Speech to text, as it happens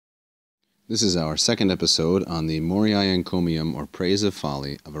This is our second episode on the Moriae Encomium, or Praise of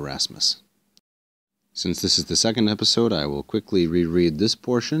Folly, of Erasmus. Since this is the second episode, I will quickly reread this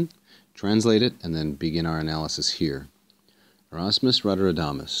portion, translate it, and then begin our analysis here. Erasmus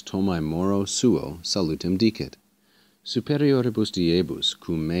Rotterdamus, tomae moro suo, salutem dicit. Superioribus diebus,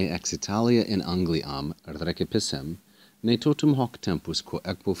 cum me ex Italia in Angliam recipissem, ne totum hoc tempus quo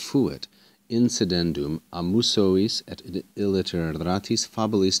equo fuit, incidendum amusois et illiteratis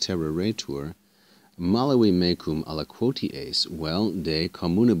fabilis terraretur, malavi mecum aliquoties vel de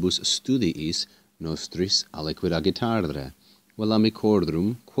communibus studiis nostris aliquid agitardre, vel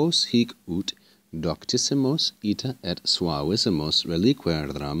amicordrum quos hic ut doctissimos ita et suavissimos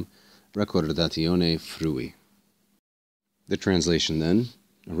reliquerdram recordatione frui. The translation then.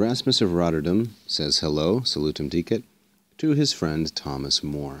 Erasmus of Rotterdam says hello, salutem dicit, to his friend Thomas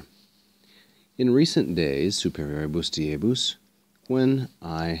More. In recent days, superioribus diebus, when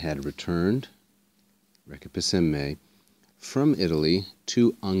I had returned, recipissem me, from Italy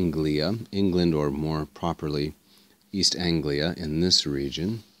to Anglia, England, or more properly, East Anglia, in this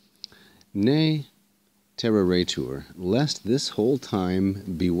region, ne terraretur, lest this whole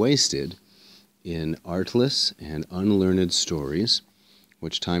time be wasted in artless and unlearned stories.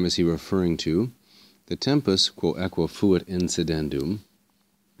 Which time is he referring to? The tempus quo equo fuit incidendum,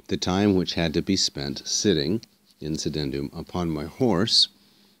 the time which had to be spent sitting, incidendum, upon my horse,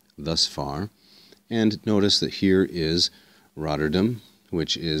 thus far. And notice that here is Rotterdam,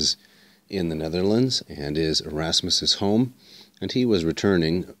 which is in the Netherlands, and is Erasmus's home, and he was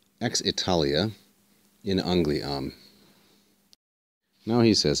returning ex Italia in Angliam. Now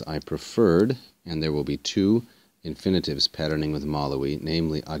he says, I preferred, and there will be two infinitives patterning with malavi,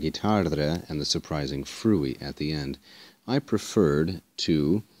 namely agitardre and the surprising frui at the end. I preferred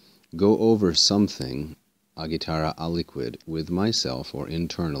to go over something, agitara aliquid, with myself or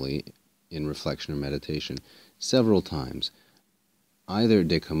internally in reflection or meditation, several times, either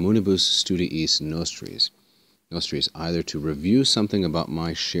de communibus studiis nostris, either to review something about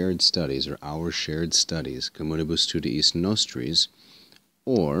my shared studies or our shared studies, communibus studiis nostris,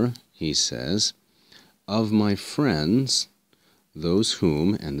 or, he says, of my friends, those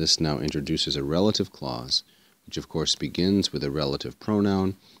whom, and this now introduces a relative clause, which of course begins with a relative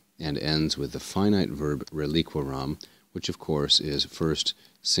pronoun and ends with the finite verb reliqueram, which of course is first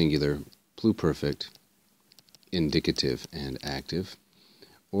singular, pluperfect, indicative, and active.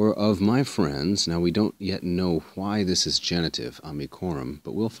 Or of my friends, now we don't yet know why this is genitive, amicorum,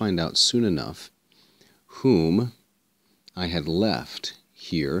 but we'll find out soon enough, whom I had left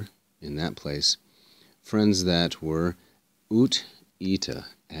here, in that place, friends that were ut ita,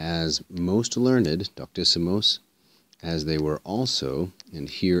 as most learned, doctissimos, as they were also, and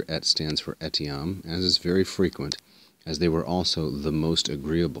here et stands for etiam, as is very frequent, as they were also the most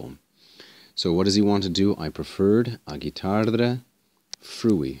agreeable. So what does he want to do? I preferred agitardre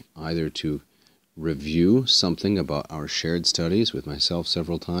frui, either to review something about our shared studies with myself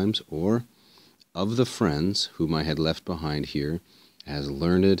several times, or of the friends whom I had left behind here, as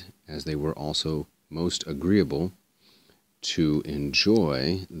learned as they were also most agreeable, to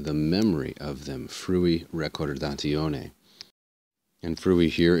enjoy the memory of them, frui recordatione. And frui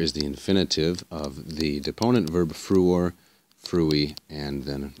here is the infinitive of the deponent verb fruor, frui, and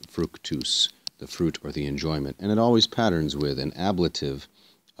then fructus, the fruit or the enjoyment. And it always patterns with an ablative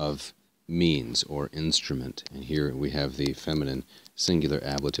of means or instrument. And here we have the feminine singular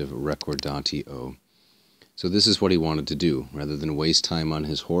ablative recordatio. So this is what he wanted to do. Rather than waste time on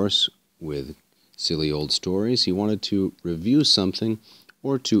his horse with silly old stories, he wanted to review something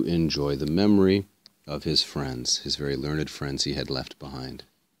or to enjoy the memory of his friends, his very learned friends he had left behind.